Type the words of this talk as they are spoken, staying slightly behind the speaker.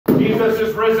Jesus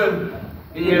is risen.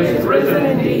 He is risen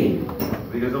indeed.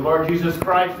 Because the Lord Jesus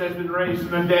Christ has been raised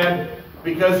from the dead,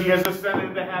 because he has ascended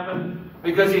into heaven,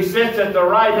 because he sits at the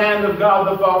right hand of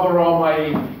God the Father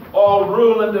Almighty. All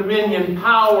rule and dominion,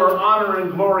 power, honor,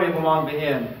 and glory belong to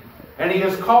him. And he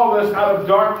has called us out of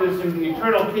darkness into the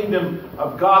eternal kingdom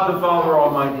of God the Father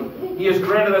Almighty. He has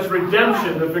granted us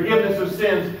redemption, the forgiveness of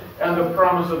sins, and the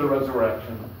promise of the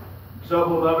resurrection. So,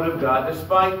 beloved of God,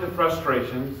 despite the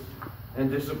frustrations and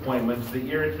disappointments,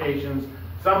 the irritations,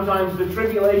 sometimes the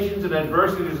tribulations and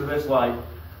adversities of this life,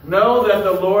 know that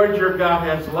the Lord your God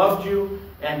has loved you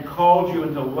and called you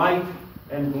into light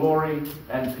and glory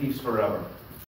and peace forever.